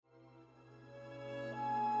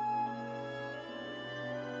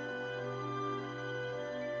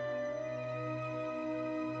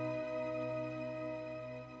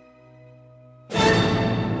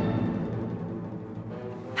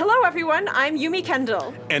everyone, I'm Yumi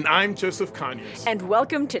Kendall. And I'm Joseph Conyers. And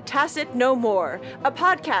welcome to Tacit No More, a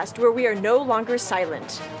podcast where we are no longer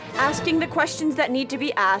silent, asking the questions that need to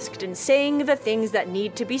be asked and saying the things that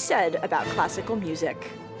need to be said about classical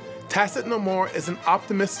music. Tacit No More is an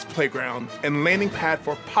optimist's playground and landing pad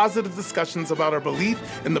for positive discussions about our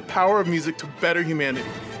belief in the power of music to better humanity.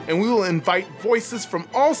 And we will invite voices from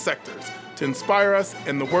all sectors to inspire us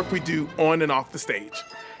in the work we do on and off the stage.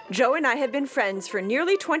 Joe and I have been friends for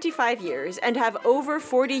nearly 25 years and have over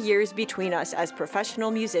 40 years between us as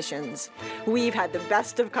professional musicians. We've had the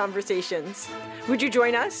best of conversations. Would you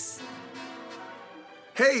join us?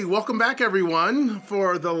 Hey, welcome back, everyone,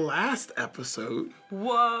 for the last episode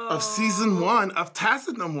of Season 1 of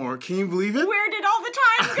Tacit No More. Can you believe it? Where did all the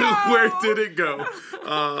time go? Where did it go?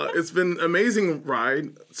 It's been an amazing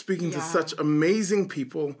ride, speaking to such amazing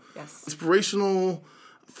people, inspirational,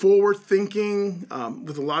 forward-thinking,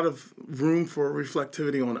 with a lot of room for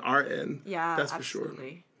reflectivity on our end. Yeah, that's absolutely. For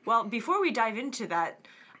sure. Well, before we dive into that,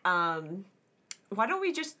 why don't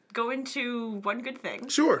we just go into one good thing?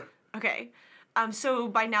 Sure. Okay. So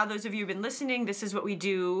by now, those of you who've been listening, this is what we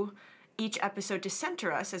do each episode to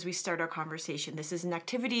center us as we start our conversation. This is an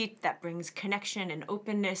activity that brings connection and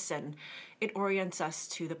openness, and it orients us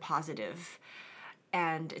to the positive.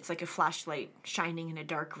 And it's like a flashlight shining in a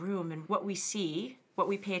dark room, and what we see, what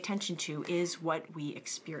we pay attention to, is what we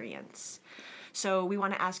experience. So we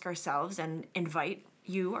want to ask ourselves and invite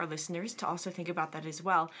you, our listeners, to also think about that as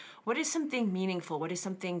well. What is something meaningful? What is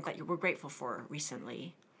something that you were grateful for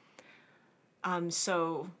recently?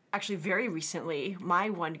 So actually very recently, my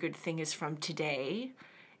one good thing is from today,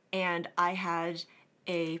 and I had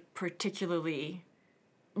a particularly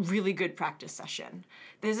really good practice session.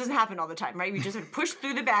 This doesn't happen all the time, right? We just have to push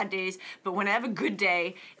through the bad days, but when I have a good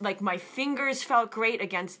day, like my fingers felt great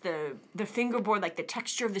against the fingerboard, like the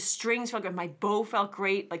texture of the strings felt good, my bow felt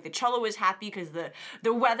great, like the cello was happy because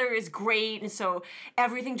the weather is great, and so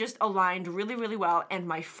everything just aligned really, really well, and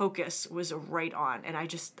my focus was right on, and I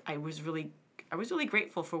was really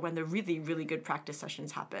grateful for when the really, really good practice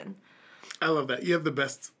sessions happen. I love that. You have the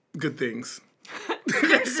best good things.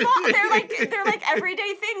 They're small. They're like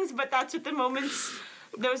everyday things, but that's what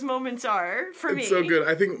those moments are for me. It's so good.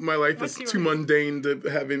 I think my life is too mundane to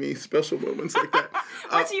have any special moments like that.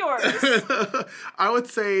 What's yours? I would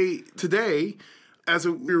say today, as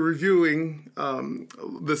we were reviewing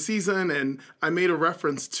the season, and I made a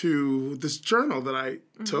reference to this journal that I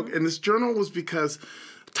took, and this journal was because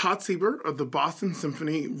Todd Sieber of the Boston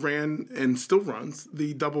Symphony ran and still runs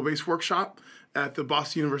the double bass workshop at the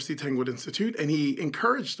Boston University Tanglewood Institute, and he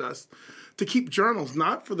encouraged us to keep journals,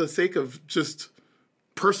 not for the sake of just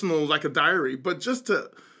personal, like a diary, but just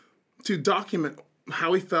to document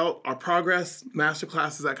how we felt, our progress, master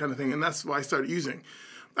classes, that kind of thing, and that's what I started using.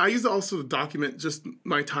 I use it also to document just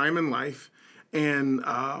my time in life, and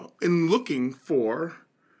in looking for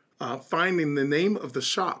finding the name of the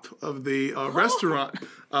shop of the restaurant,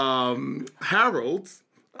 Harold's.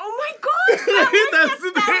 Oh my gosh! That was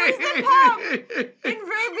the pub in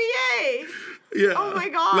Verbier. Yeah. Oh my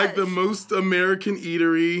gosh! Like the most American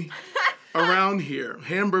eatery around here.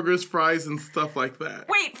 Hamburgers, fries, and stuff like that.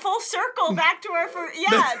 Wait, full circle back to our first.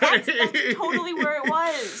 Yeah, that's totally where it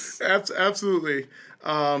was. Absolutely.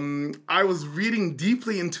 I was reading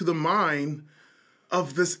deeply into the mind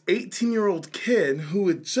of this 18-year-old kid who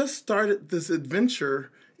had just started this adventure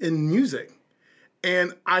in music.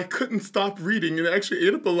 And I couldn't stop reading, and it actually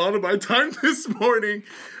ate up a lot of my time this morning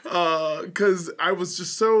because I was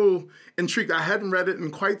just so intrigued. I hadn't read it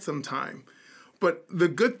in quite some time. But the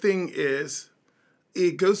good thing is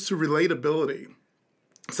it goes to relatability,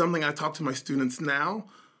 something I talk to my students now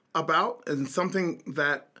about, and something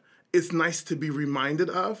that it's nice to be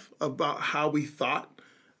reminded of about how we thought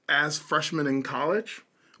as freshmen in college.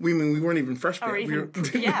 We weren't even freshmen.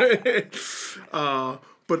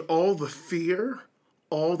 But all the fear,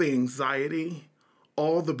 all the anxiety,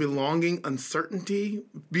 all the belonging, uncertainty,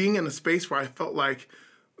 being in a space where I felt like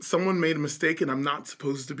someone made a mistake and I'm not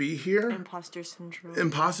supposed to be here. Imposter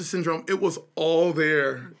syndrome. It was all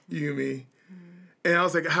there, Yumi. And I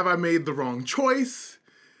was like, have I made the wrong choice?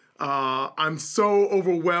 I'm so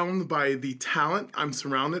overwhelmed by the talent I'm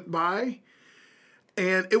surrounded by.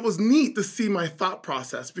 And it was neat to see my thought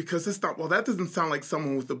process because it's not, well, that doesn't sound like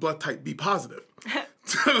someone with the blood type B positive.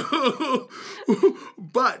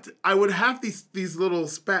 But I would have these little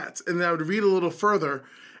spats, and then I would read a little further,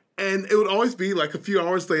 and it would always be like a few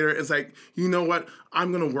hours later, it's like, you know what,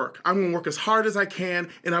 I'm going to work. I'm going to work as hard as I can,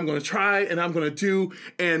 and I'm going to try, and I'm going to do,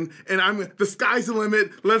 and the sky's the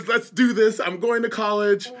limit. Let's do this. I'm going to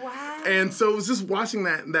college. Wow. And so it was just watching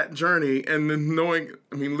that journey, and then knowing,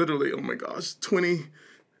 I mean, literally, oh my gosh,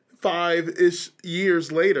 5-ish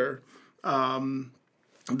years later,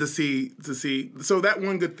 to see. So that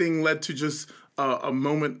one good thing led to just a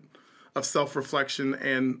moment of self-reflection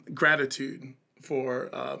and gratitude for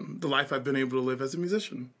the life I've been able to live as a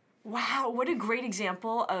musician. Wow, what a great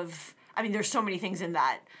example of, I mean, there's so many things in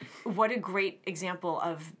that. What a great example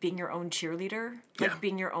of being your own cheerleader, like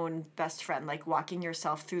being your own best friend, like walking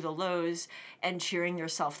yourself through the lows and cheering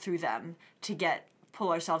yourself through them to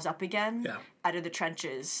pull ourselves up again out of the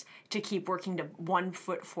trenches, to keep working to 1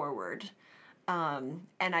 foot forward. And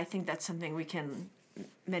I think that's something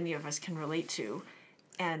many of us can relate to.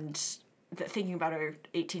 And thinking about our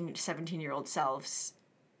 18, 17-year-old selves,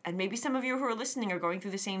 and maybe some of you who are listening are going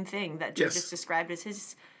through the same thing that Joe just described as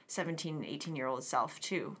his 17, 18-year-old self,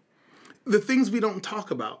 too. The things we don't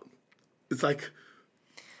talk about. It's like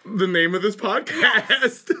the name of this podcast,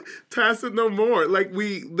 yes. Tacit No More. Like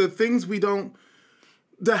the things we don't,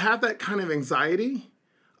 to have that kind of anxiety,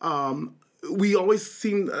 we always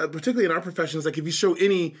seem, particularly in our professions, like if you show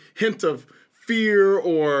any hint of fear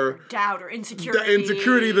or doubt or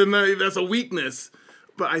insecurity, then that's a weakness.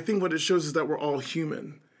 But I think what it shows is that we're all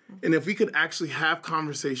human. And if we could actually have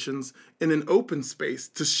conversations in an open space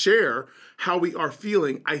to share how we are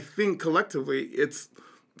feeling, I think collectively it's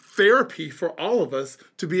therapy for all of us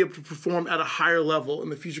to be able to perform at a higher level in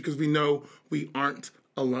the future, because we know we aren't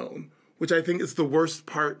alone, which I think is the worst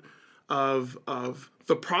part of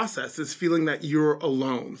the process, is feeling that you're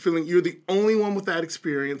alone, feeling you're the only one with that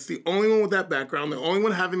experience, the only one with that background, the only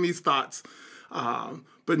one having these thoughts,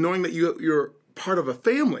 but knowing that you're part of a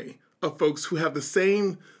family of folks who have the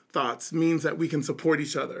same thoughts means that we can support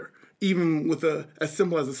each other, even with as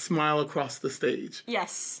simple as a smile across the stage.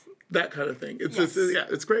 Yes. That kind of thing. It's just,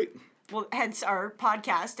 it's great. Well, hence our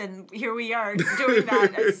podcast, and here we are doing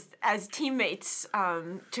that as teammates,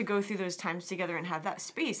 to go through those times together and have that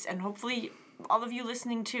space. And hopefully all of you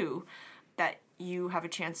listening too, that you have a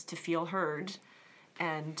chance to feel heard.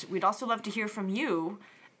 And we'd also love to hear from you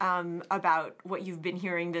about what you've been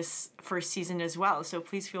hearing this first season as well. So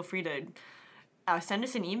please feel free to send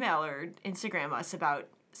us an email or Instagram us about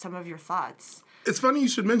some of your thoughts. It's funny you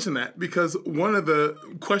should mention that, because one of the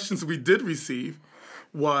questions we did receive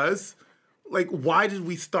was, like, why did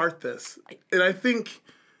we start this? And I think,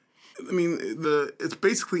 it's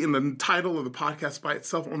basically in the title of the podcast by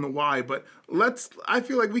itself on the why, but I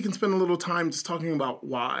feel like we can spend a little time just talking about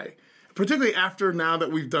why. Particularly after now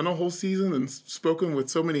that we've done a whole season and spoken with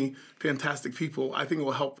so many fantastic people, I think it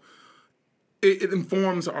will help. It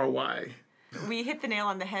informs our why. We hit the nail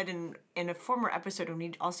on the head in a former episode when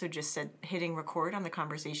we also just said hitting record on the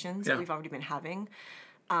conversations that we've already been having,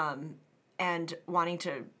 and wanting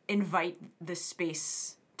to invite the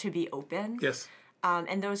space to be open. Yes.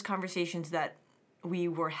 And those conversations that we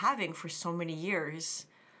were having for so many years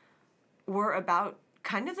were about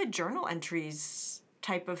kind of the journal entries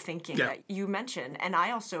type of thinking that you mentioned. And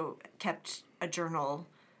I also kept a journal.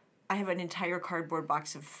 I have an entire cardboard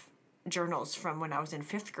box of journals from when I was in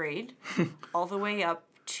 5th grade all the way up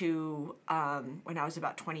to when I was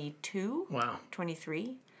about 22,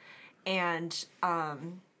 23. And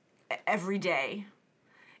every day.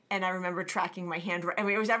 And I remember tracking my handwriting. I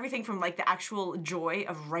mean, it was everything from like the actual joy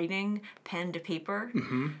of writing pen to paper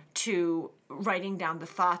to writing down the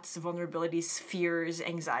thoughts, vulnerabilities, fears,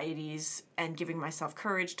 anxieties, and giving myself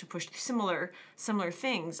courage to push through similar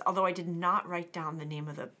things. Although I did not write down the name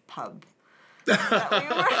of the pub that we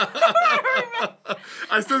were.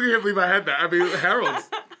 I still can't believe I had that. I mean, Harold's.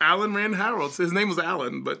 Alan ran Harold's. His name was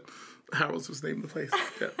Alan, but Harold's was the name of the place.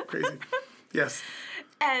 Yeah, crazy. Yes.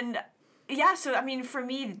 And yeah, so I mean, for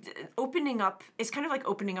me, opening up is kind of like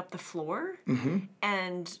opening up the floor,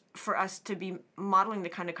 and for us to be modeling the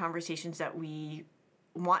kind of conversations that we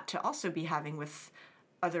want to also be having with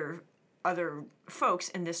other folks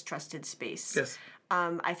in this trusted space. Yes.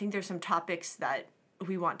 I think there's some topics that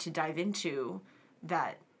we want to dive into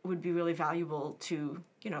that would be really valuable to,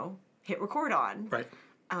 hit record on. Right.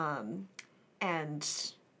 And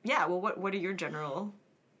yeah, well, what are your general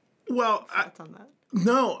thoughts on that?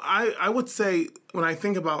 No, I would say when I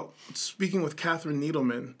think about speaking with Catherine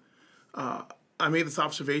Needleman, I made this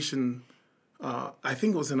observation, I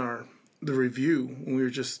think it was in the review when we were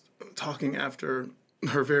just talking after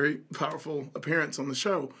her very powerful appearance on the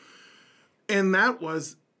show. And that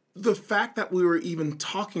was the fact that we were even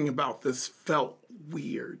talking about this felt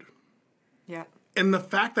weird. Yeah. And the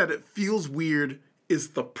fact that it feels weird is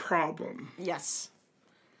the problem. Yes.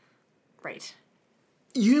 Right.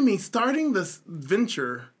 Yumi, starting this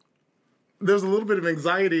venture, there's a little bit of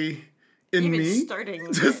anxiety in me.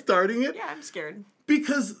 Starting just starting it. Yeah, I'm scared.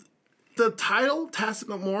 Because The title, Tacit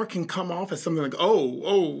No More, can come off as something like,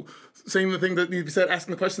 saying the thing that need to be said,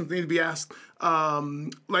 asking the questions that need to be asked.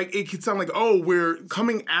 Like, it could sound like, we're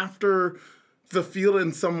coming after the field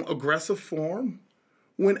in some aggressive form,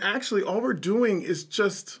 when actually all we're doing is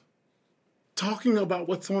just talking about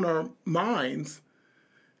what's on our minds,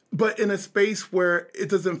 but in a space where it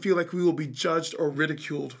doesn't feel like we will be judged or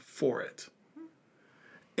ridiculed for it.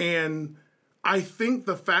 And I think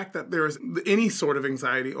the fact that there is any sort of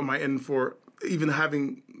anxiety on my end for even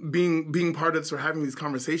being part of this or having these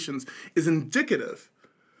conversations is indicative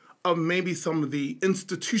of maybe some of the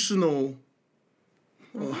institutional,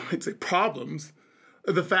 I'd say, problems.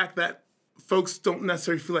 The fact that folks don't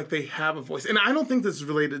necessarily feel like they have a voice. And I don't think this is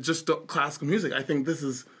related just to classical music. I think this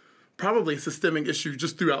is probably a systemic issue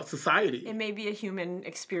just throughout society. It may be a human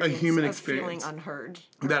experience. Feeling unheard.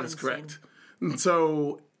 That is correct. And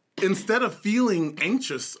so instead of feeling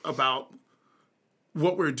anxious about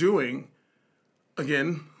what we're doing,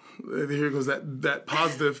 again, here goes that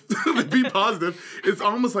positive, be positive. It's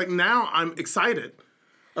almost like now I'm excited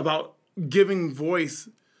about giving voice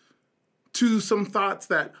to some thoughts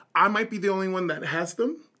that I might be the only one that has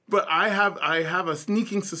them, but I have a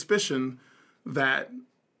sneaking suspicion that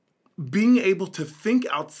being able to think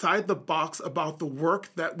outside the box about the work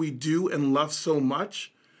that we do and love so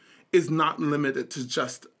much is not limited to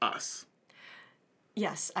just us.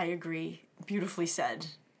 Yes, I agree. Beautifully said.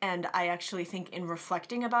 And I actually think in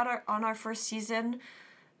reflecting about on our first season,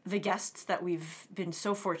 the guests that we've been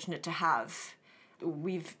so fortunate to have,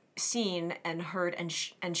 we've seen and heard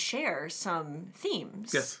and share some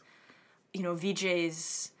themes. Yes. You know,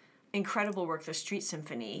 VJ's incredible work, The Street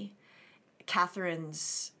Symphony,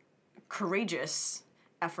 Catherine's courageous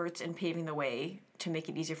efforts in paving the way to make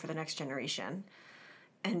it easier for the next generation,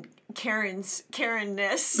 and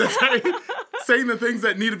Karen-ness. That's right. Saying the things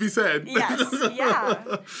that need to be said. Yes,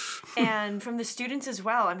 yeah. And from the students as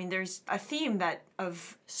well. I mean, there's a theme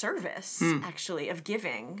of service, actually, of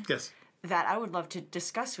giving. Yes. That I would love to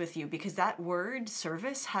discuss with you, because that word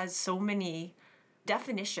service has so many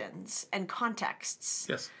definitions and contexts.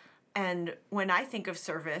 Yes. And when I think of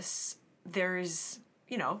service, there's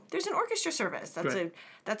an orchestra service.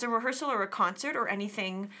 That's a rehearsal or a concert or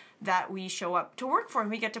anything that we show up to work for,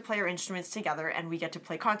 and we get to play our instruments together and we get to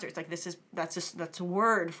play concerts. Like that's a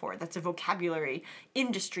word for it. That's a vocabulary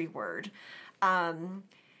industry word. And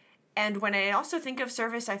when I also think of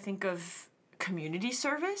service, I think of community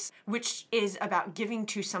service, which is about giving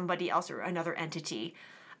to somebody else or another entity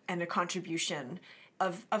and a contribution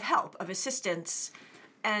of help, of assistance.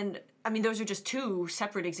 And I mean, those are just two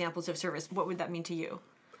separate examples of service. What would that mean to you?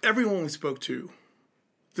 Everyone we spoke to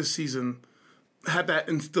this season had that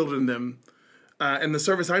instilled in them. And the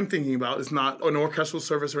service I'm thinking about is not an orchestral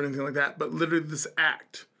service or anything like that, but literally this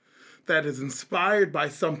act that is inspired by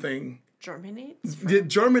something.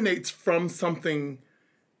 Germinates from something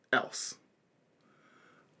else.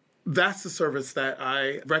 That's the service that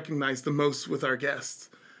I recognize the most with our guests.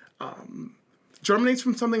 Germinates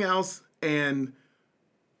from something else and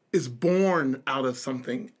is born out of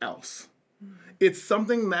something else. Mm-hmm. It's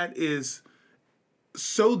something that is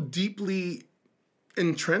so deeply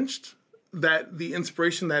entrenched that the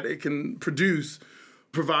inspiration that it can produce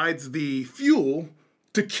provides the fuel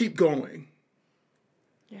to keep going.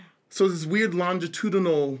 Yeah. So this weird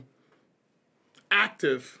longitudinal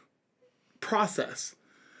active process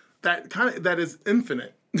that is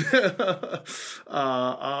infinite in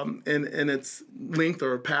its length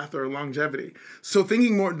or path or longevity. So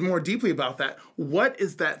thinking more deeply about that, what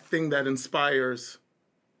is that thing that inspires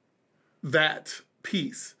that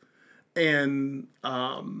piece? And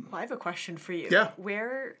well, I have a question for you. Yeah.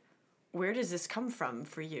 Where does this come from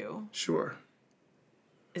for you? Sure.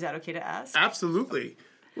 Is that okay to ask? Absolutely.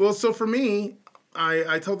 Well, so for me,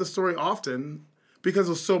 I tell this story often because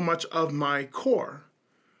of so much of my core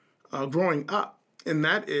growing up. And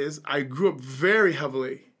that is, I grew up very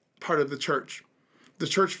heavily part of the church. The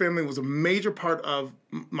church family was a major part of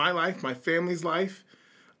my life, my family's life.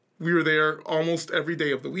 We were there almost every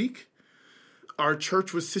day of the week. Our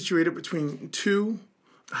church was situated between two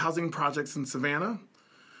housing projects in Savannah,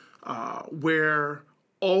 where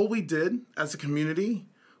all we did as a community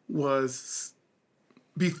was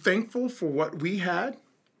be thankful for what we had,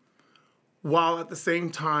 while at the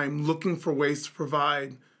same time looking for ways to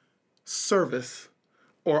provide service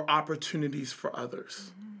or opportunities for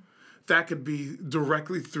others. Mm-hmm. That could be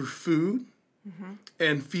directly through food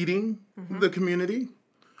and feeding the community,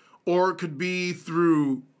 or it could be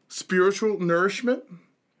through spiritual nourishment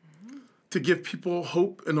to give people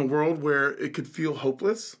hope in a world where it could feel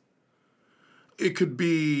hopeless. It could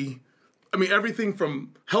be I mean, everything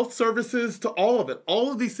from health services to all of it.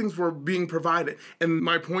 All of these things were being provided. And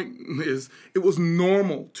my point is, it was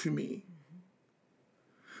normal to me.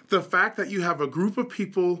 The fact that you have a group of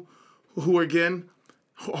people who, again,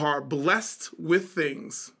 are blessed with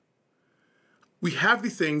things. We have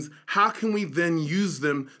these things. How can we then use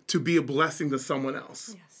them to be a blessing to someone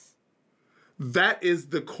else? Yes. That is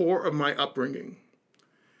the core of my upbringing.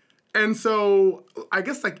 And so I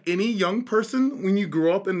guess like any young person, when you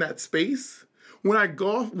grow up in that space, when I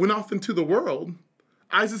went off into the world,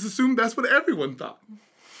 I just assumed that's what everyone thought.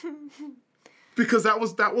 Because that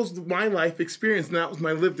was my life experience, and that was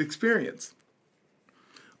my lived experience.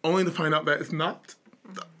 Only to find out that it's not,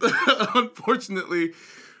 unfortunately,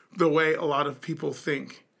 the way a lot of people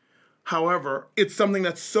think. However, it's something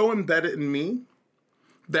that's so embedded in me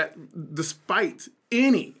that despite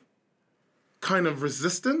any kind of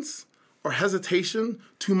resistance or hesitation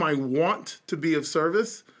to my want to be of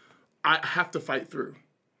service, I have to fight through.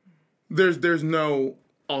 There's no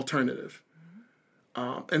alternative.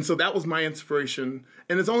 And so that was my inspiration,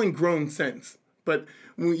 and it's only grown since. But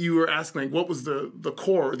when you were asking, like, what was the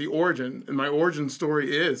core, the origin, and my origin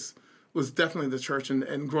story was definitely the church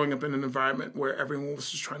and growing up in an environment where everyone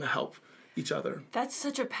was just trying to help each other. That's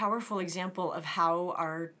such a powerful example of how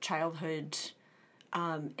our childhood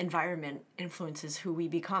environment influences who we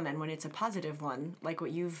become, and when it's a positive one, like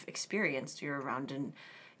what you've experienced,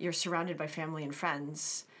 you're surrounded by family and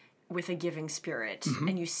friends with a giving spirit,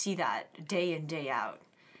 and you see that day in, day out.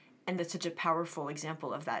 And that's such a powerful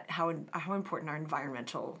example of that, how important our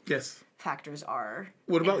environmental factors are.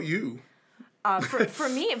 What about you? For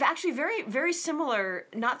me, actually very, very similar,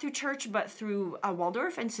 not through church, but through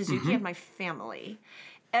Waldorf and Suzuki and my family.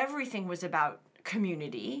 Everything was about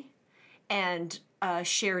community and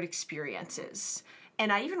shared experiences.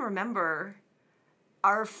 And I even remember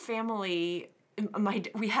our family,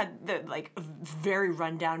 we had the very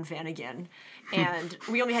rundown Vanagon, and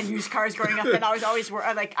we only had used cars growing up, and I was always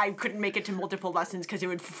I couldn't make it to multiple lessons because it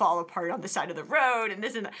would fall apart on the side of the road and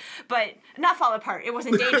this and that. But not fall apart, it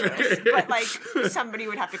wasn't dangerous, but somebody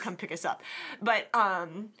would have to come pick us up. But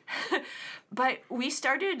we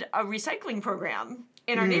started a recycling program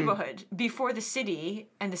in our neighborhood before the city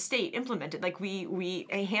and the state implemented. We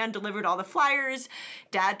hand delivered all the flyers.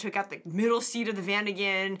 Dad took out the middle seat of the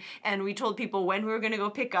Vanagon, and we told people when we were going to go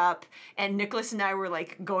pick up. And Nicholas and I were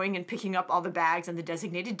going and picking up all the bags on the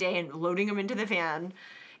designated day and loading them into the van.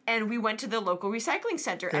 And we went to the local recycling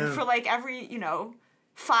center, and for every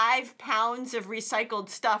 5 pounds of recycled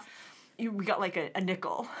stuff, we got a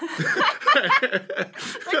nickel. Whoa,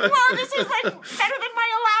 this is better than my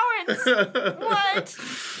allowance. What?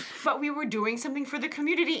 But we were doing something for the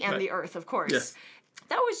community and the earth, of course. Yes.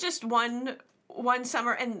 That was just one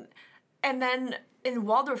summer, and then in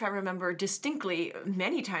Waldorf, I remember distinctly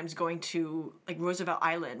many times going to Roosevelt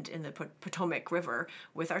Island in the Potomac River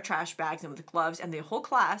with our trash bags and with gloves, and the whole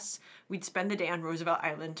class, we'd spend the day on Roosevelt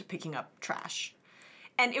Island picking up trash.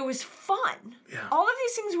 And it was fun. Yeah. All of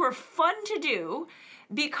these things were fun to do,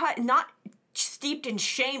 because not steeped in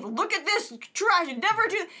shame. Look at this trash. Never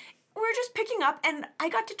do. We were just picking up, and I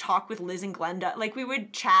got to talk with Liz and Glenda. We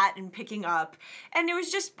would chat and picking up, and it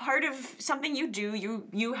was just part of something you do.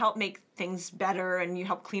 You help make things better, and you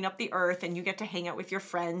help clean up the earth, and you get to hang out with your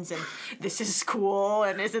friends, and this is cool,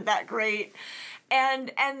 and isn't that great?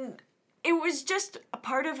 And it was just a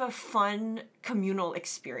part of a fun communal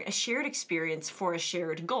experience, a shared experience for a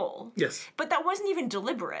shared goal. Yes. But that wasn't even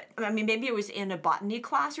deliberate. I mean, maybe it was in a botany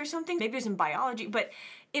class or something. Maybe it was in biology. But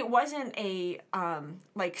it wasn't a,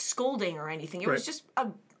 scolding or anything. It was just a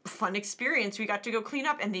fun experience. We got to go clean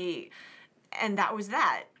up, and that was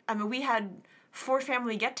that. I mean, we had 4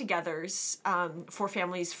 family get-togethers, 4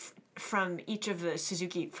 families from each of the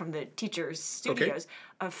Suzuki, from the teachers' studios,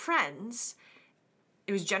 of friends.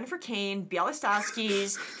 It was Jennifer Kane,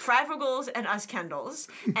 Bialystowski's, Frivogels, and us Kendalls.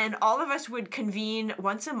 And all of us would convene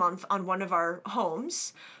once a month on one of our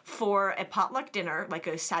homes for a potluck dinner, like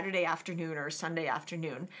a Saturday afternoon or a Sunday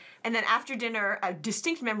afternoon. And then after dinner,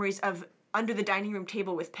 distinct memories of under the dining room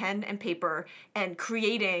table with pen and paper and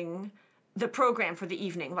creating the program for the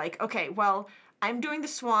evening. Okay, well, I'm doing the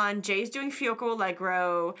Swan, Jay's doing Fiocco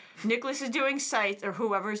Allegro, Nicholas is doing Sights, or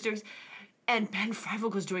whoever's doing... And Ben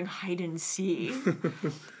Frivogel was doing hide and seek.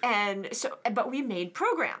 And so, but we made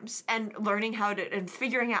programs and learning and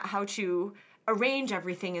figuring out how to arrange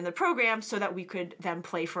everything in the program so that we could then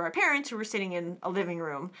play for our parents who were sitting in a living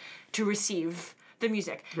room to receive the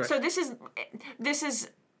music. Right. So this is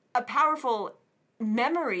a powerful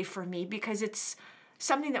memory for me because it's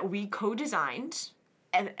something that we co-designed,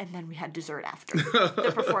 and then we had dessert after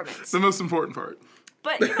the performance. The most important part.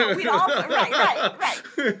 But, we'd all, right.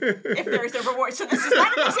 If there's a reward. So this is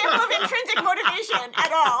not an example of intrinsic motivation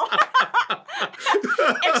at all.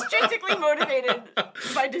 Extrinsically motivated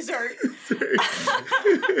by dessert.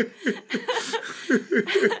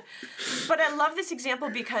 But I love this example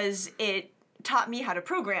because it taught me how to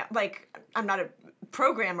program. Like, I'm not a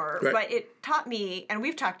programmer, but it taught me, and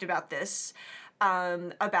we've talked about this,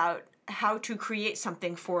 about how to create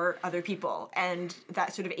something for other people and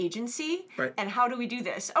that sort of agency. Right. And how do we do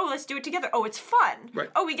this? Oh, let's do it together. Oh, it's fun. Right.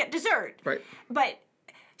 Oh, we get dessert. Right. But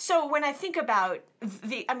so when I think about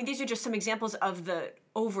these are just some examples of the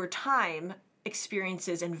over time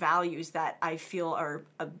experiences and values that I feel are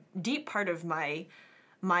a deep part of my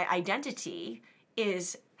identity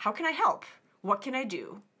is how can I help? What can I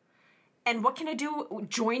do? And what can I do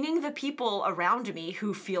joining the people around me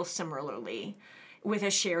who feel similarly with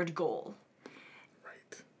a shared goal?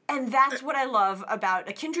 Right. And that's what I love about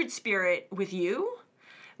a kindred spirit with you,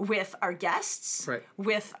 with our guests, Right.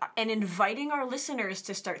 and inviting our listeners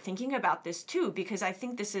to start thinking about this too, because I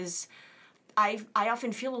think this is, I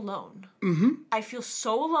often feel alone. Mm-hmm. I feel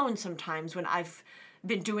so alone sometimes when I've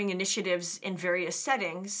been doing initiatives in various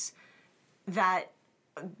settings that,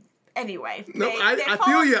 anyway. No, I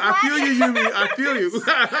feel you. I feel you, Yumi. I feel you.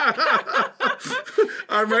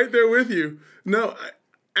 I'm right there with you. No,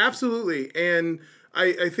 absolutely. And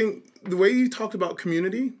I think the way you talked about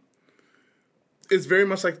community is very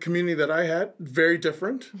much like the community that I had, very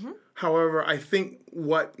different. Mm-hmm. However, I think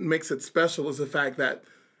what makes it special is the fact that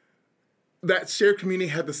that shared community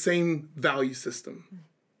had the same value system.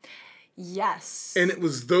 Yes. And it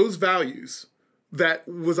was those values that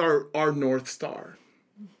was our North Star.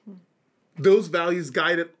 Mm-hmm. Those values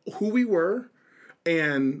guided who we were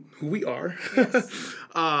and who we are. Yes.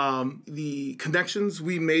 The connections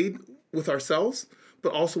we made with ourselves,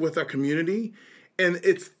 but also with our community. And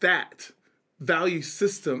it's that value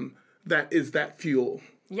system that is that fuel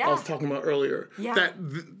I was talking about earlier. Yeah.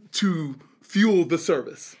 To fuel the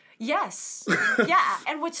service. Yes. Yeah.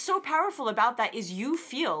 And what's so powerful about that is you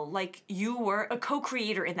feel like you were a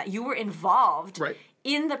co-creator in that. You were involved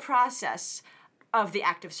in the process of the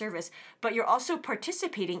act of service, but you're also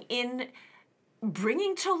participating in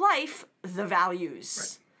bringing to life the values.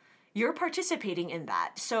 Right. You're participating in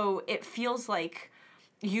that. So it feels like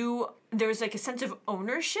there's like a sense of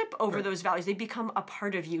ownership over those values. They become a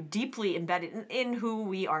part of you, deeply embedded in who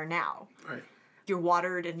we are now. Right. You're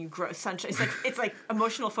watered and you grow sunshine. It's like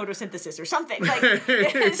emotional photosynthesis or something. Like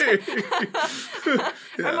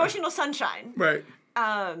emotional sunshine. Right.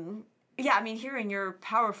 Yeah, I mean, hearing your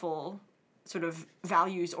powerful sort of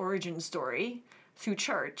values origin story through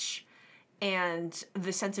church and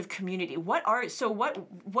the sense of community. What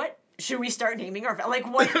should we start naming our values?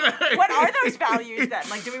 Like what are those values then?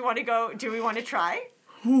 Like, do we want to try?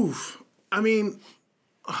 Oof. I mean,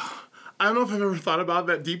 I don't know if I've ever thought about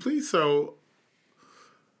that deeply, so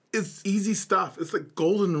it's easy stuff. It's like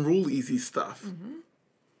golden rule easy stuff. Mm-hmm.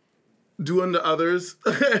 Do unto others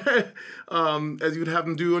as you'd have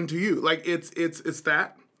them do unto you. Like it's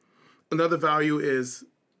that. Another value is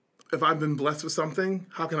if I've been blessed with something,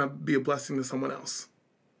 how can I be a blessing to someone else?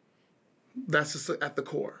 That's just at the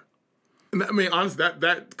core. And I mean, honestly,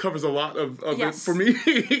 that covers a lot of it for me.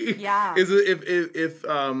 Yeah. Is if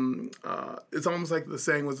it's almost like the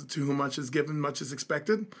saying was, to whom much is given, much is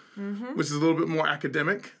expected, mm-hmm. which is a little bit more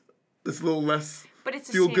academic. It's a little less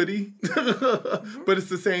feel-goody. Mm-hmm. But it's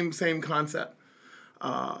the same concept.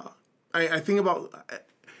 I think about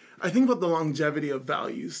the longevity of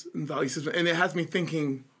values and value systems, and it has me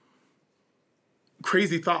thinking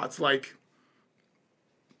crazy thoughts like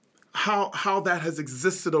how that has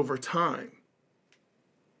existed over time.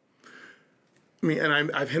 I mean,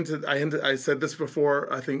 and I said this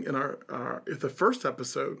before, I think in the first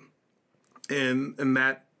episode, in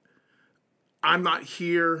that I'm not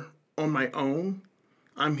here on my own.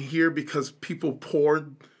 I'm here because people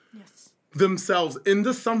poured themselves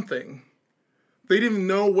into something. They didn't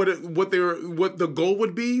know what the goal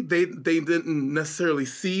would be. They didn't necessarily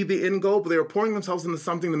see the end goal, but they were pouring themselves into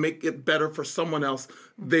something to make it better for someone else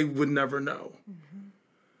they would never know.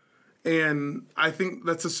 Mm-hmm. And I think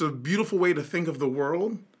that's just a beautiful way to think of the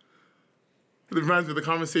world. It reminds me of the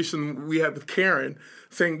conversation we had with Karen,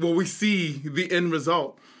 saying, "Will we see the end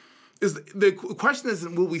result?" The question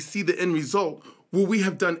isn't will we see the end result? Will we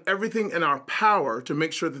have done everything in our power to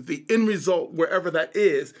make sure that the end result, wherever that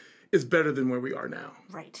is better than where we are now?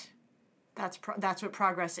 Right. That's what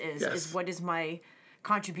progress is. Yes. Is what is my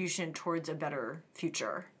contribution towards a better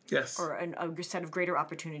future? Yes. Or a set of greater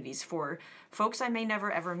opportunities for folks I may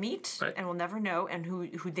never ever meet and will never know, and who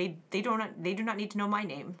they do not need to know my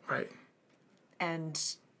name. Right. And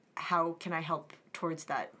how can I help towards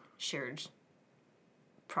that shared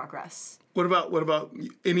progress? What about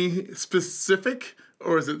any specific,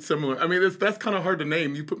 or is it similar? I mean, that's kind of hard to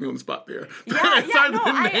name. You put me on the spot there. It's hard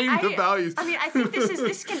to name the values. I mean, I think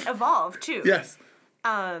this can evolve too. Yes.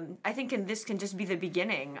 I think this can just be the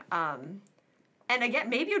beginning. And again,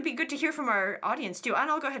 maybe it would be good to hear from our audience too. And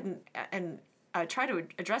I'll go ahead and try to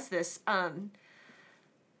address this. I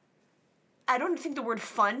don't think the word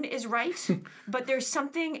fun is right, but there's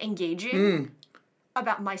something engaging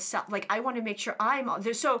about myself. Like, I want to make sure I'm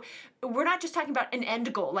there. So we're not just talking about an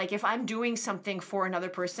end goal. Like, if I'm doing something for another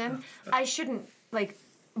person, I shouldn't like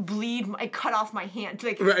cut off my hand.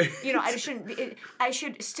 Like, right. I shouldn't. I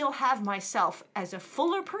should still have myself as a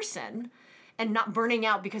fuller person, and not burning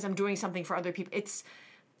out because I'm doing something for other people. It's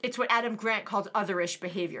what Adam Grant called otherish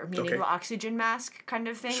behavior, meaning the oxygen mask kind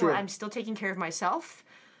of thing, where I'm still taking care of myself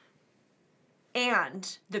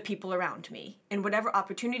and the people around me in whatever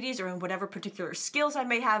opportunities or in whatever particular skills I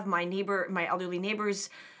may have. My elderly neighbors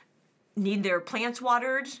need their plants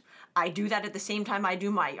watered. I do that at the same time I do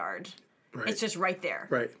my yard. Right. It's just right there.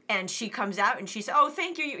 Right. And she comes out and she says, "Oh,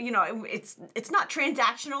 thank you." It's not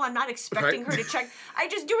transactional. I'm not expecting her to check. I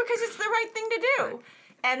just do it because it's the right thing to do. Right.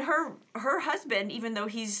 And her husband, even though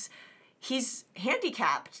he's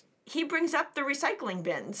handicapped, he brings up the recycling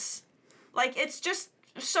bins. Like, it's just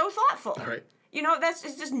so thoughtful. Right.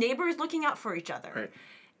 It's just neighbors looking out for each other. Right.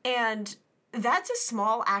 And that's a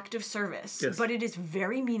small act of service, yes. but it is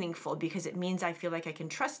very meaningful because it means I feel like I can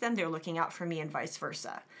trust them. They're looking out for me and vice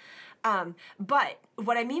versa. But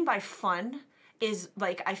what I mean by fun is,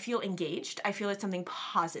 like, I feel engaged. I feel it's something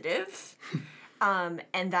positive.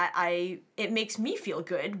 And that it makes me feel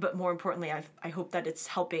good, but more importantly, I hope that it's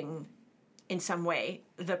helping in some way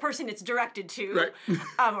the person it's directed to,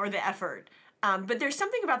 right. Or the effort. But there's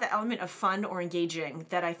something about the element of fun or engaging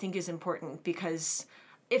that I think is important, because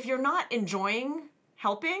if you're not enjoying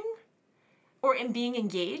helping or in being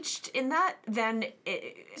engaged in that, then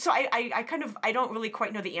I don't really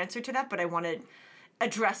quite know the answer to that, but I want to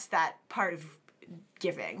address that part of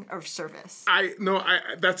giving or service.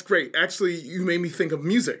 That's great. Actually, you made me think of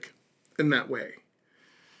music in that way.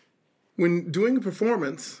 When doing a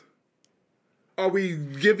performance, are we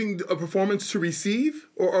giving a performance to receive,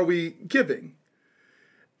 or are we giving?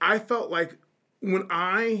 I felt like when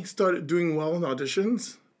I started doing well in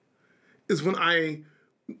auditions is when I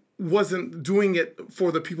wasn't doing it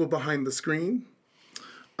for the people behind the screen.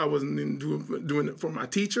 I wasn't even doing it for my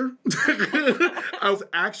teacher.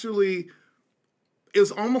 It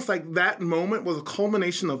was almost like that moment was a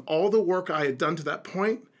culmination of all the work I had done to that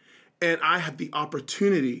point, and I had the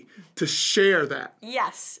opportunity to share that.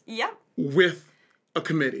 Yes. Yep. With a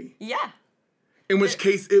committee. Yeah. In which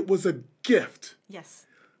case, it was a gift. Yes.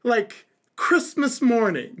 Like Christmas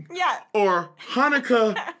morning. Yeah. Or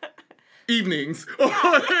Hanukkah evenings.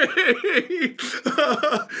 Yeah.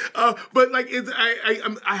 But like,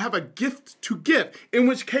 I have a gift to give. In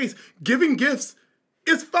which case, giving gifts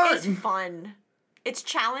is fun. It's fun. It's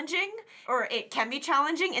challenging, or it can be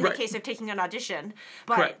challenging in the case of taking an audition.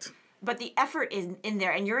 But, correct. But the effort is in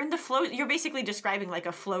there, and you're in the flow. You're basically describing like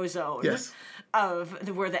a flow zone. Yes.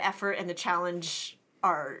 Where the effort and the challenge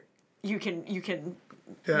are. You can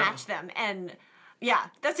match them, and yeah,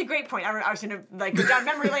 that's a great point. I was gonna go down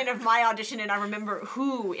memory lane of my audition, and I remember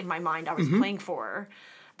who in my mind I was playing for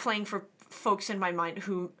folks in my mind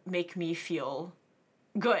who make me feel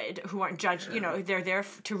good, who aren't judged. They're there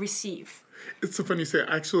to receive. It's so funny you say.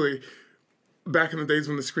 Actually, back in the days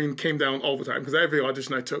when the screen came down all the time, because every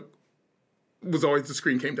audition I took was always the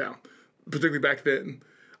screen came down, particularly back then,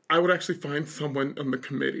 I would actually find someone on the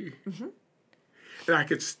committee. Mm-hmm. And I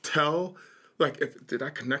could just tell, like, did I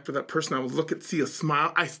connect with that person? I would see a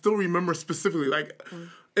smile. I still remember specifically,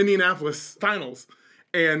 Indianapolis finals,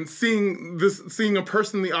 and seeing a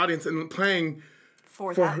person in the audience and playing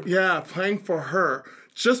for her, playing for her,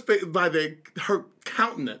 just by her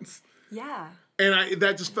countenance. Yeah. And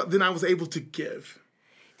then I was able to give.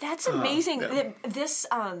 That's amazing. This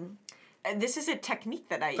is a technique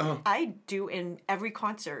that I do in every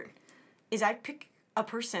concert, is I pick a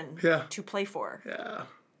person to play for. Yeah.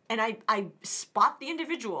 And I spot the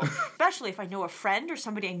individual, especially if I know a friend or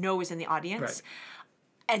somebody I know is in the audience. Right.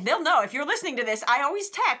 And they'll know, if you're listening to this, I always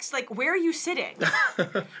text, where are you sitting?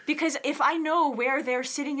 Because if I know where they're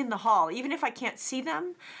sitting in the hall, even if I can't see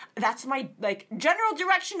them, that's my, general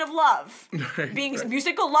direction of love.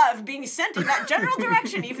 Musical love being sent in that general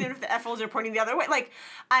direction, even if the FOs are pointing the other way.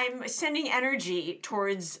 I'm sending energy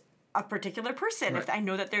towards a particular person if I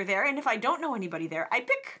know that they're there. And if I don't know anybody there, I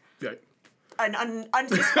pick an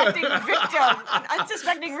unsuspecting victim, an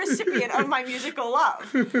unsuspecting recipient of my musical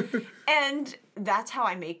love. And that's how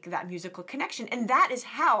I make that musical connection. And that is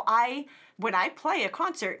how when I play a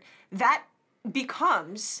concert, that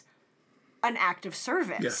becomes an act of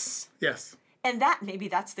service. Yes. And maybe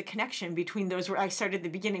that's the connection between those where I started at the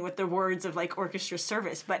beginning with the words of like orchestra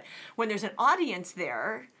service. But when there's an audience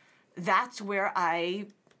there, that's where I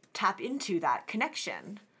tap into that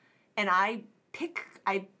connection. And I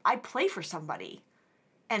play for somebody.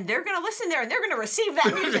 And they're going to listen there and they're going to receive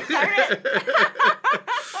that music.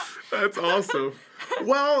 That's awesome.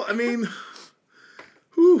 Well, I mean,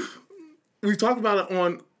 we talked about it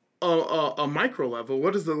on a micro level.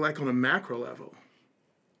 What is it like on a macro level?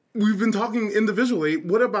 We've been talking individually.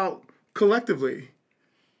 What about collectively?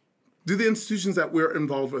 Do the institutions that we're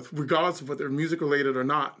involved with, regardless of whether they're music related or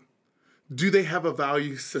not, do they have a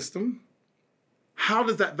value system? How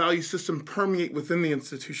does that value system permeate within the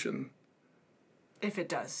institution? If it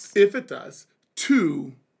does. If it does,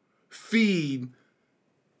 to feed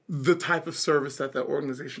the type of service that that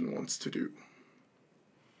organization wants to do.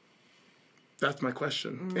 That's my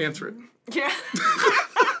question. Answer it. Yeah.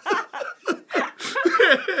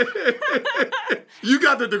 You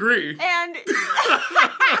got the degree. And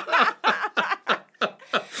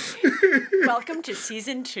welcome to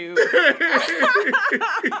season 2.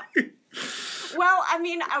 Well, I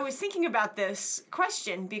mean, I was thinking about this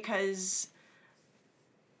question because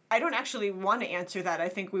I don't actually want to answer that. I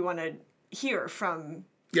think we want to hear from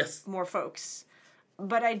more folks.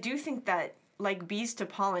 But I do think that, like bees to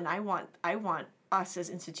pollen, I want us as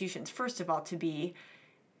institutions, first of all, to be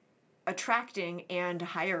attracting and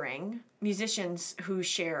hiring musicians who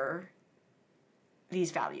share these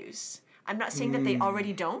values. I'm not saying that they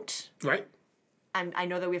already don't. Right. I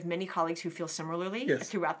know that we have many colleagues who feel similarly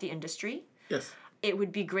throughout the industry. Yes. It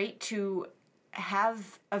would be great to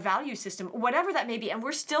have a value system, whatever that may be, and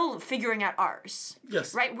we're still figuring out ours.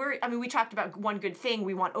 Yes. Right? We talked about one good thing.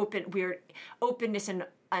 We want openness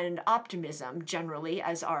and optimism generally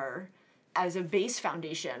as a base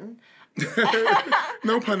foundation.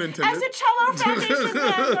 No pun intended. As a cello foundation,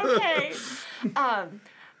 then, okay.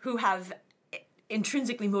 Who have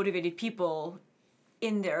intrinsically motivated people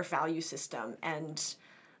in their value system. And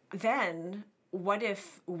then what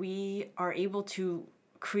if we are able to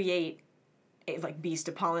create, like bees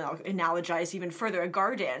to pollen, I'll analogize even further, a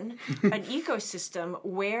garden, an ecosystem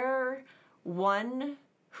where one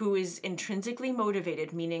who is intrinsically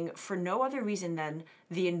motivated, meaning for no other reason than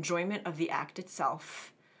the enjoyment of the act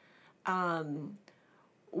itself,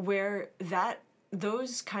 where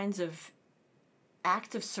those kinds of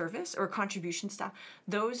acts of service or contribution stuff,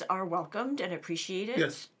 those are welcomed and appreciated.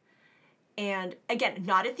 Yes. And again,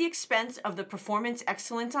 not at the expense of the performance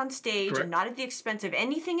excellence on stage, Correct. and not at the expense of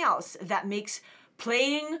anything else that makes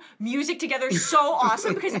playing music together so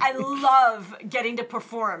awesome, because I love getting to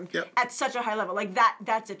perform at such a high level. Like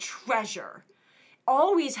that's a treasure.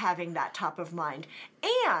 Always having that top of mind.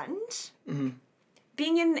 And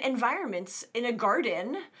being in environments, in a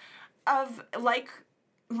garden of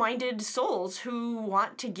like-minded souls who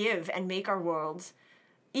want to give and make our world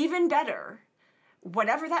even better,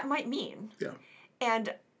 whatever that might mean. Yeah.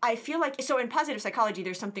 And I feel like, so in positive psychology,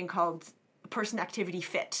 there's something called person-activity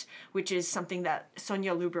fit, which is something that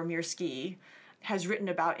Sonia Lubomirsky has written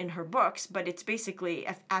about in her books, but it's basically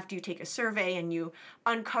after you take a survey and you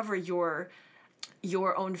uncover your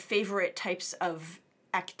own favorite types of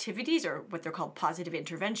activities, or what they're called positive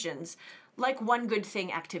interventions, like one good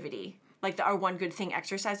thing activity, like our one good thing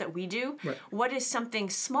exercise that we do. Right. What is something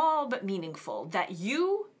small but meaningful that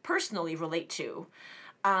you personally relate to?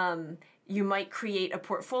 You might create a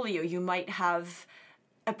portfolio. You might have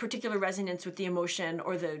a particular resonance with the emotion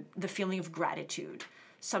or the feeling of gratitude.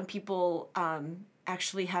 Some people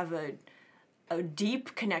actually have a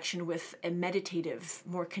deep connection with a meditative,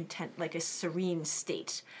 more content, like a serene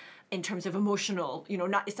state in terms of emotional,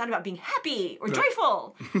 it's not about being happy or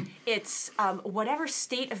joyful. It's whatever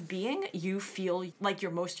state of being you feel like you're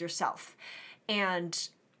most yourself. And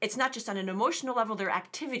it's not just on an emotional level, there are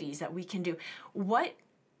activities that we can do. What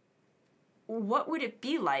would it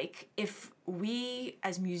be like if we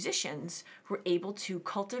as musicians were able to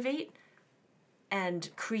cultivate and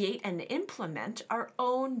create and implement our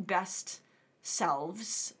own best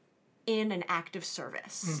selves in an act of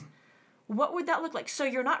service? What would that look like? So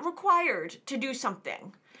you're not required to do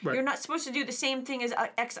something. Right. You're not supposed to do the same thing as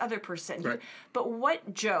X other person. Right. But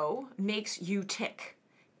what, Joe, makes you tick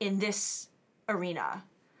in this arena?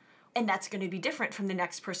 And that's going to be different from the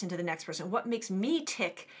next person to the next person. What makes me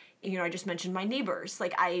tick? I just mentioned my neighbors.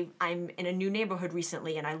 Like I'm in a new neighborhood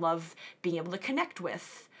recently, and I love being able to connect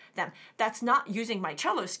with them. That's not using my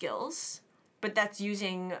cello skills. but that's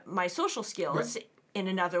using my social skills in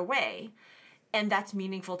another way, and that's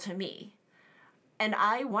meaningful to me. And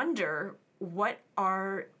I wonder what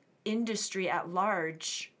our industry at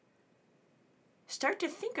large start to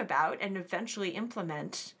think about and eventually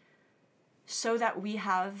implement so that we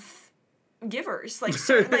have givers, like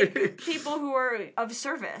people who are of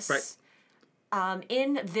service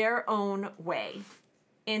in their own way,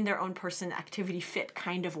 in their own person, activity, fit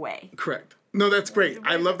kind of way. Correct. No, that's great.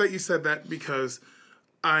 I love that you said that because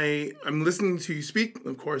I'm listening to you speak,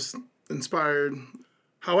 of course, inspired.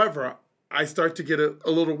 However, I start to get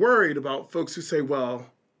a little worried about folks who say, well,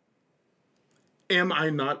 am I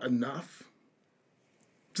not enough?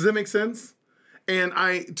 Does that make sense? And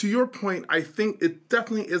to your point, I think it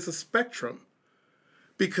definitely is a spectrum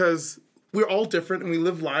because we're all different and we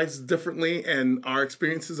live lives differently and our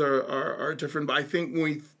experiences are different. But I think when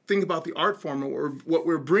we think about the art form or what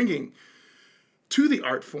we're bringing to the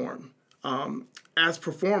art form as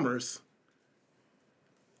performers,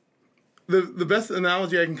 the best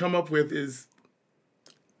analogy I can come up with is,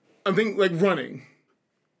 I think, like running.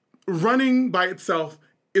 Running by itself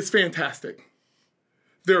is fantastic.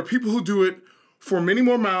 There are people who do it for many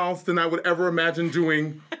more miles than I would ever imagine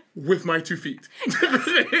doing with my 2 feet.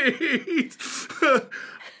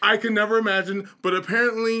 I can never imagine, but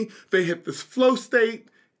apparently they hit this flow state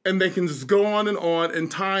and they can just go on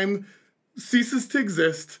and time ceases to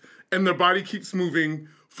exist and their body keeps moving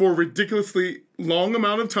for a ridiculously long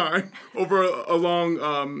amount of time over a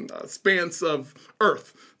long span of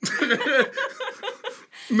Earth.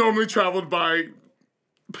 Normally traveled by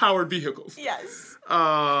powered vehicles. Yes.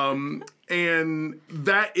 And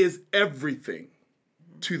that is everything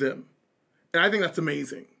to them. And I think that's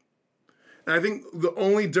amazing. And I think the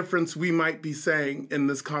only difference we might be saying in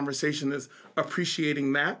this conversation is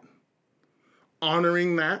appreciating that,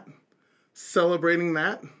 honoring that, celebrating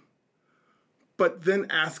that, but then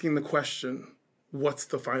asking the question, what's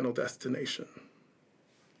the final destination?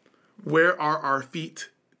 Where are our feet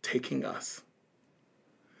taking us?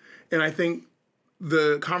 And I think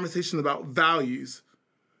the conversation about values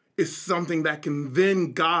is something that can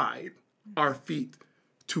then guide our feet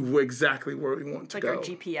to exactly where we want to go. Like our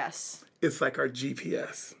GPS. It's like our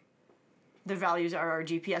GPS. The values are our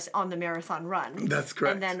GPS on the marathon run. That's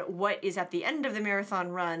correct. And then what is at the end of the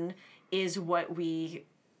marathon run is what we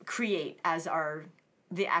create as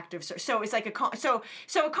the active service. So it's like so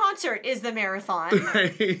a concert is the marathon.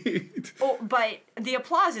 Right. But the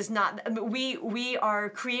applause is not. We are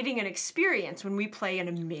creating an experience when we play an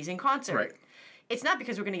amazing concert. Right. It's not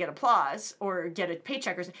because we're going to get applause or get a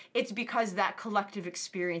paycheck or something. It's because that collective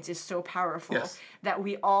experience is so powerful that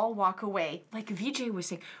we all walk away, like VJ was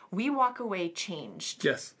saying, we walk away changed.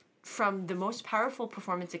 Yes. From the most powerful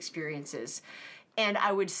performance experiences. And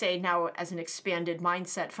I would say now, as an expanded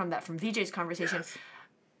mindset from VJ's conversation,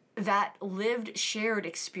 that lived shared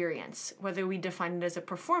experience, whether we define it as a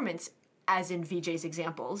performance, as in VJ's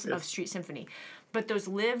examples of Street Symphony, but those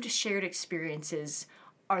lived shared experiences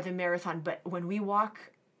are the marathon. But when we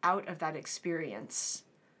walk out of that experience,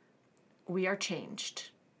 we are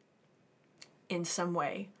changed in some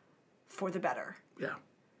way for the better. Yeah.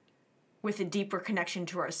 With a deeper connection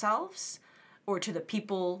to ourselves or to the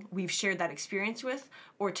people we've shared that experience with,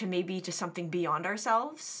 or to maybe to something beyond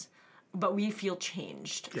ourselves. But we feel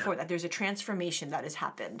changed for that. There's a transformation that has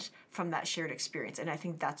happened from that shared experience. And I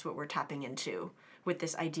think that's what we're tapping into with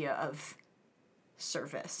this idea of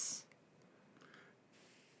service.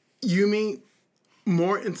 Yumi,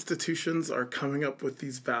 more institutions are coming up with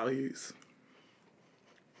these values.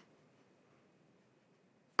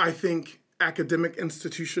 I think academic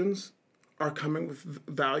institutions are coming with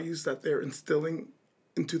values that they're instilling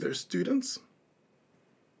into their students,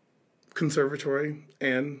 conservatory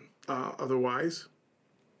and otherwise.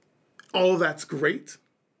 All of that's great.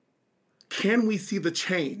 Can we see the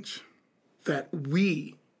change that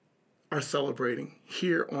we are celebrating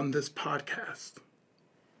here on this podcast?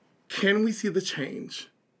 Can we see the change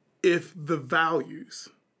if the values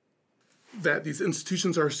that these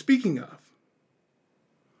institutions are speaking of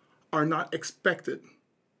are not expected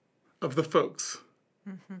of the folks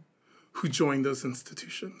who join those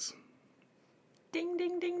institutions? Ding,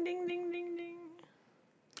 ding, ding, ding, ding, ding, ding.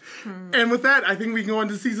 And with that, I think we can go on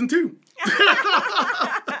to season 2.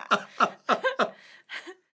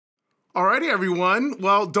 Alrighty, everyone.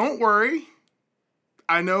 Well, don't worry.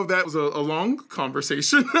 I know that was a long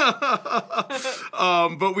conversation,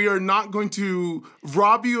 but we are not going to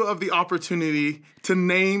rob you of the opportunity to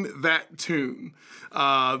name that tune.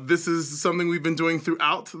 This is something we've been doing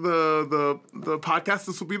throughout the podcast.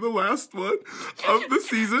 This will be the last one of the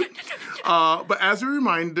season. But as a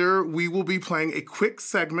reminder, we will be playing a quick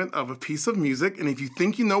segment of a piece of music. And if you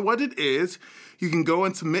think you know what it is, you can go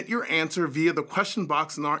and submit your answer via the question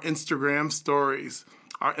box in our Instagram stories.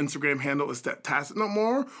 Our Instagram handle is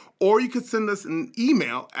 @TacitNoMore, or you could send us an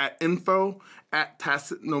email at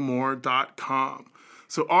info@tacitnomore.com.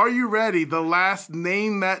 So are you ready? The last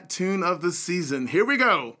Name That Tune of the season. Here we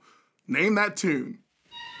go. Name that tune.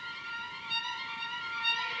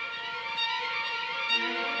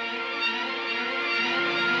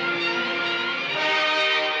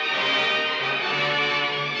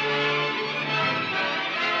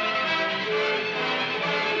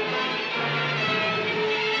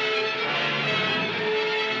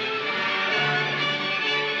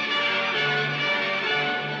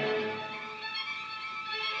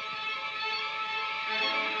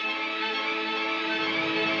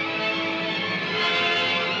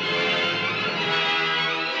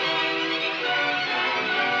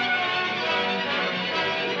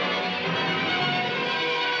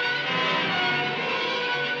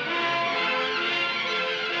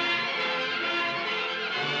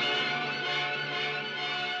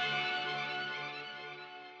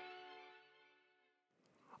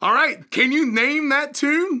 All right, can you name that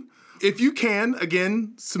tune? If you can,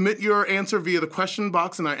 again, submit your answer via the question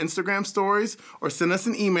box in our Instagram stories or send us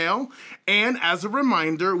an email. And as a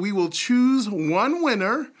reminder, we will choose one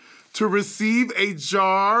winner to receive a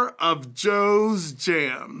jar of Joe's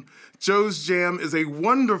Jam. Joe's Jam is a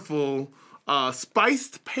wonderful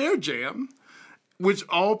spiced pear jam, which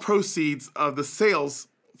all proceeds of the sales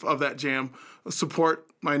of that jam support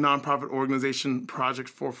my nonprofit organization, Project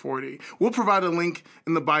 440. We'll provide a link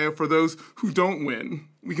in the bio for those who don't win.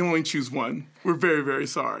 We can only choose one. We're very, very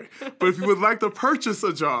sorry. But if you would like to purchase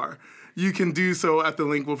a jar, you can do so at the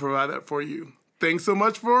link. We'll provide that for you. Thanks so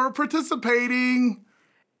much for participating.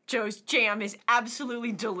 Joe's Jam is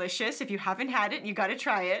absolutely delicious. If you haven't had it, you got to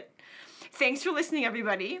try it. Thanks for listening,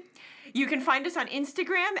 everybody. You can find us on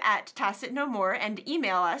Instagram at @TacitNoMore and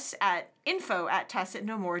email us at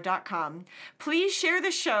info@tacitnomore.com. Please share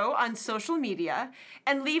the show on social media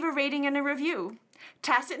and leave a rating and a review.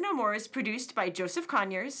 Tacit No More is produced by Joseph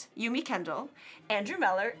Conyers, Yumi Kendall, Andrew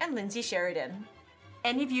Meller, and Lindsay Sheridan.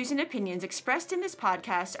 Any views and opinions expressed in this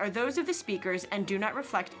podcast are those of the speakers and do not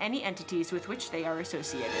reflect any entities with which they are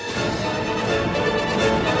associated.